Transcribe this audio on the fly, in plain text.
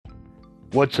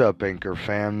What's up, Anchor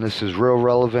fam? This is Real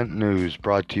Relevant News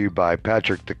brought to you by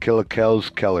Patrick the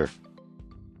Killikells Keller.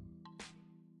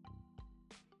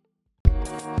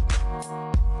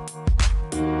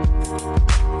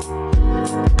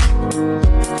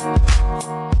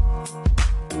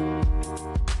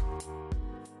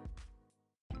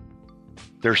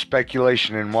 There's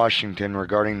speculation in Washington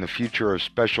regarding the future of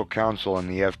special counsel in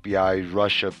the FBI's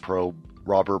Russia probe,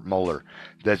 Robert Mueller,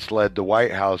 that's led the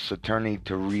White House attorney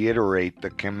to reiterate the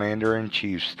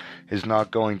commander-in-chief is not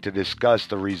going to discuss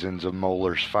the reasons of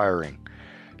Mueller's firing.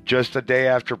 Just a day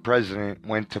after President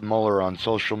went to Mueller on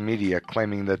social media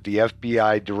claiming that the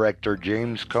FBI Director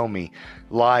James Comey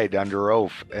lied under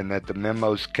oath and that the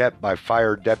memos kept by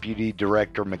fired Deputy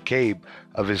Director McCabe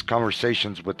of his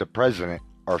conversations with the President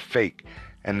are fake,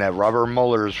 and that Robert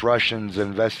Mueller's Russians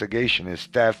investigation is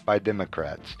staffed by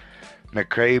Democrats.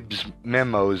 McCabe's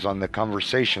memos on the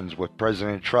conversations with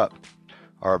President Trump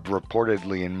are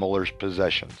reportedly in Mueller's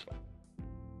possessions.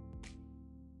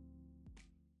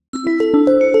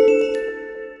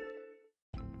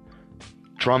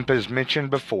 Trump has mentioned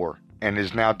before and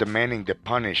is now demanding to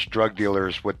punish drug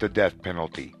dealers with the death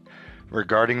penalty.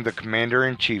 Regarding the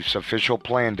Commander-in-Chief's official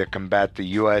plan to combat the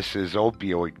U.S.'s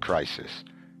opioid crisis,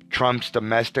 Trump's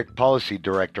domestic policy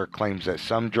director claims that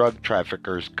some drug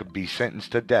traffickers could be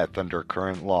sentenced to death under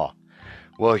current law.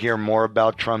 We'll hear more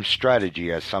about Trump's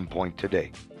strategy at some point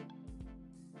today.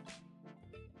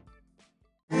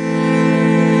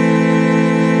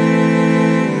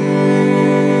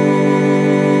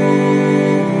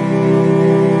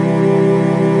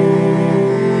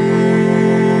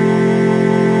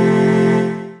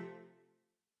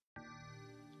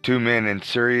 Two men in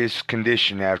serious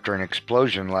condition after an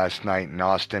explosion last night in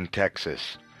Austin,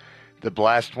 Texas. The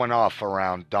blast went off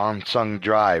around Donsung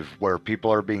Drive, where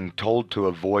people are being told to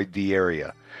avoid the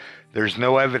area. There's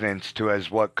no evidence to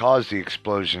as what caused the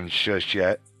explosions just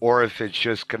yet, or if it's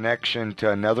just connection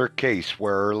to another case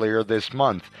where earlier this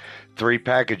month, 3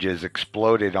 packages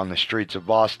exploded on the streets of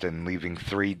Austin, leaving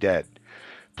 3 dead.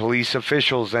 Police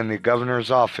officials and the governor's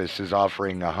office is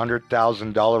offering a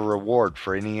 $100,000 reward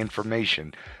for any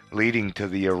information leading to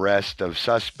the arrest of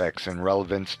suspects in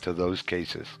relevance to those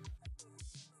cases.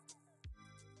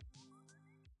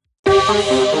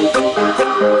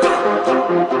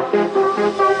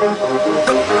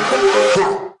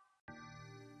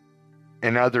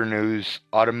 In other news,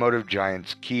 automotive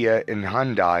giants Kia and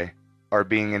Hyundai are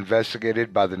being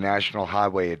investigated by the National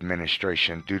Highway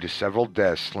Administration due to several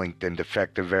deaths linked in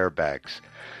defective airbags.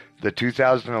 The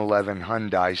 2011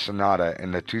 Hyundai Sonata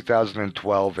and the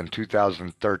 2012 and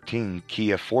 2013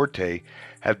 Kia Forte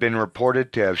have been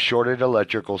reported to have shorted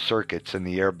electrical circuits in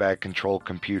the airbag control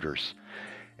computers.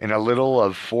 In a little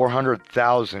of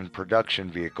 400,000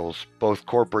 production vehicles, both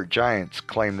corporate giants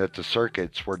claim that the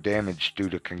circuits were damaged due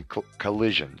to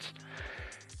collisions.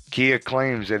 Kia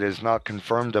claims it has not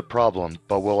confirmed a problem,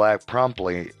 but will act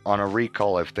promptly on a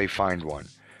recall if they find one.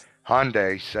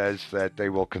 Hyundai says that they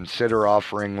will consider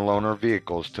offering loaner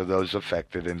vehicles to those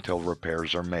affected until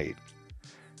repairs are made.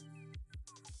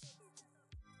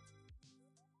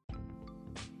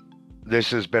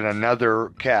 This has been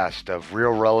another cast of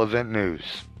Real Relevant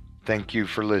News. Thank you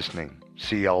for listening.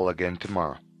 See y'all again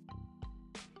tomorrow.